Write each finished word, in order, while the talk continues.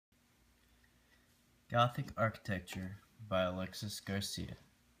Gothic Architecture by Alexis Garcia.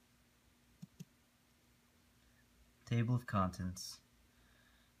 Table of Contents.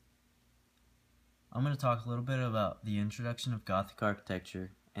 I'm going to talk a little bit about the introduction of Gothic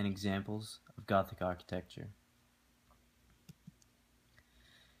architecture and examples of Gothic architecture.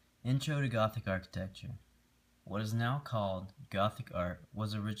 Intro to Gothic architecture. What is now called Gothic art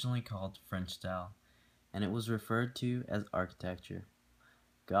was originally called French style, and it was referred to as architecture.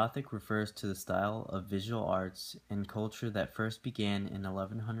 Gothic refers to the style of visual arts and culture that first began in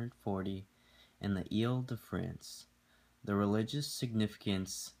 1140 in the Ile-de-France. The religious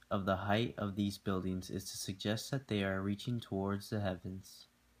significance of the height of these buildings is to suggest that they are reaching towards the heavens.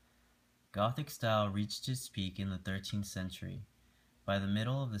 Gothic style reached its peak in the 13th century. By the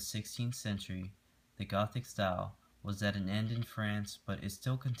middle of the 16th century, the Gothic style was at an end in France, but it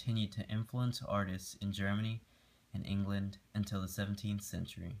still continued to influence artists in Germany and England until the 17th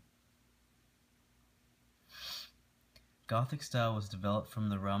century. Gothic style was developed from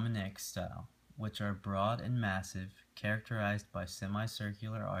the Romanesque style, which are broad and massive, characterized by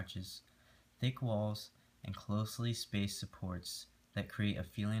semicircular arches, thick walls, and closely spaced supports that create a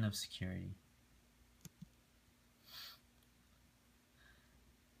feeling of security.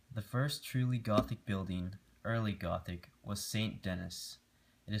 The first truly Gothic building, early Gothic, was Saint Denis.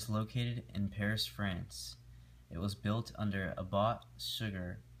 It is located in Paris, France. It was built under Abbot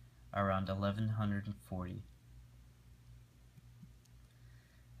Suger around 1140.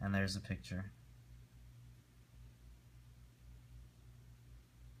 And there's a picture.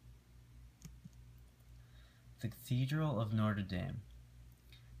 The Cathedral of Notre Dame.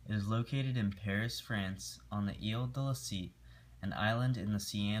 It is located in Paris, France, on the Ile de la Cite, an island in the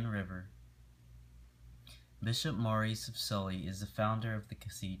Seine River. Bishop Maurice of Sully is the founder of the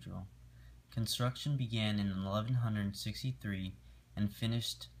cathedral. Construction began in 1163 and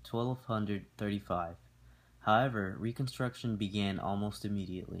finished 1235. However, reconstruction began almost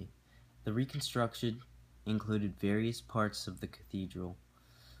immediately. The reconstruction included various parts of the cathedral.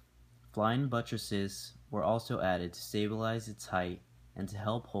 Flying buttresses were also added to stabilize its height and to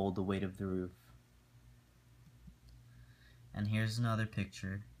help hold the weight of the roof. And here's another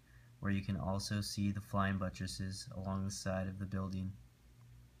picture where you can also see the flying buttresses along the side of the building.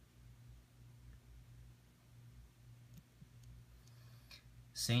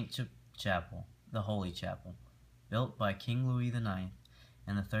 Saint Chapel, the Holy Chapel, built by King Louis IX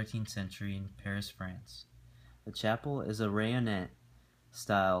in the 13th century in Paris, France. The chapel is a rayonnette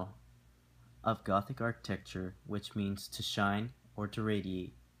style of Gothic architecture, which means to shine or to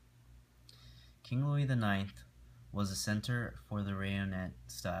radiate. King Louis IX was a center for the rayonnette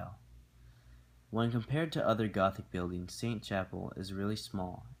style. When compared to other Gothic buildings, Saint Chapel is really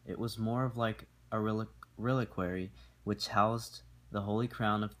small. It was more of like a reliquary which housed the Holy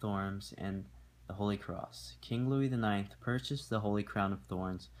Crown of Thorns and the Holy Cross. King Louis IX purchased the Holy Crown of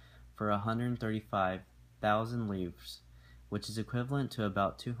Thorns for 135,000 livres, which is equivalent to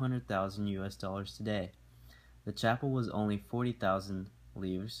about 200,000 US dollars today. The chapel was only 40,000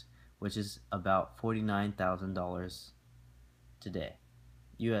 livres, which is about $49,000 today,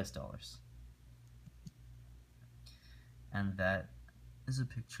 US dollars. And that is a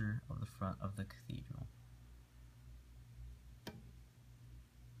picture of the front of the cathedral.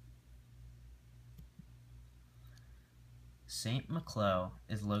 Saint Maclou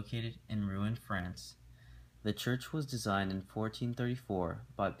is located in Rouen, France. The church was designed in 1434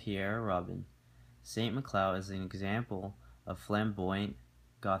 by Pierre Robin. Saint Maclou is an example of flamboyant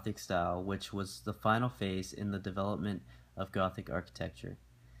Gothic style, which was the final phase in the development of Gothic architecture.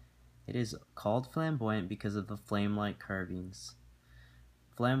 It is called flamboyant because of the flame-like carvings.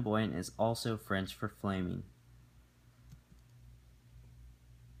 Flamboyant is also French for flaming.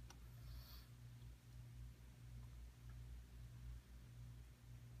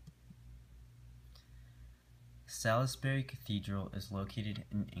 Salisbury Cathedral is located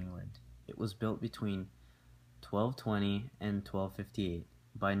in England. It was built between 1220 and 1258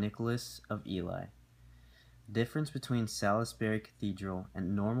 by Nicholas of Ely. The difference between Salisbury Cathedral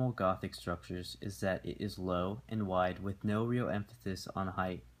and normal Gothic structures is that it is low and wide with no real emphasis on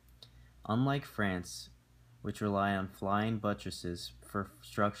height. Unlike France, which rely on flying buttresses for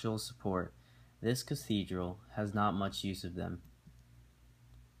structural support, this cathedral has not much use of them.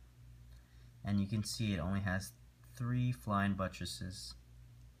 And you can see it only has 3 flying buttresses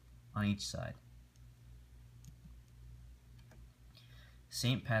on each side.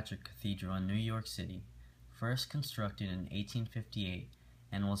 St. Patrick Cathedral in New York City, first constructed in 1858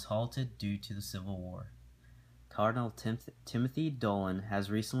 and was halted due to the Civil War. Cardinal Timothy Dolan has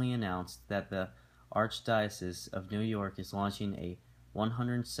recently announced that the Archdiocese of New York is launching a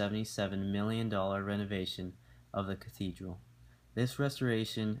 $177 million renovation of the cathedral. This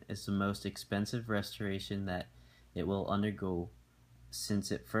restoration is the most expensive restoration that it will undergo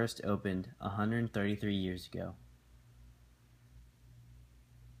since it first opened 133 years ago.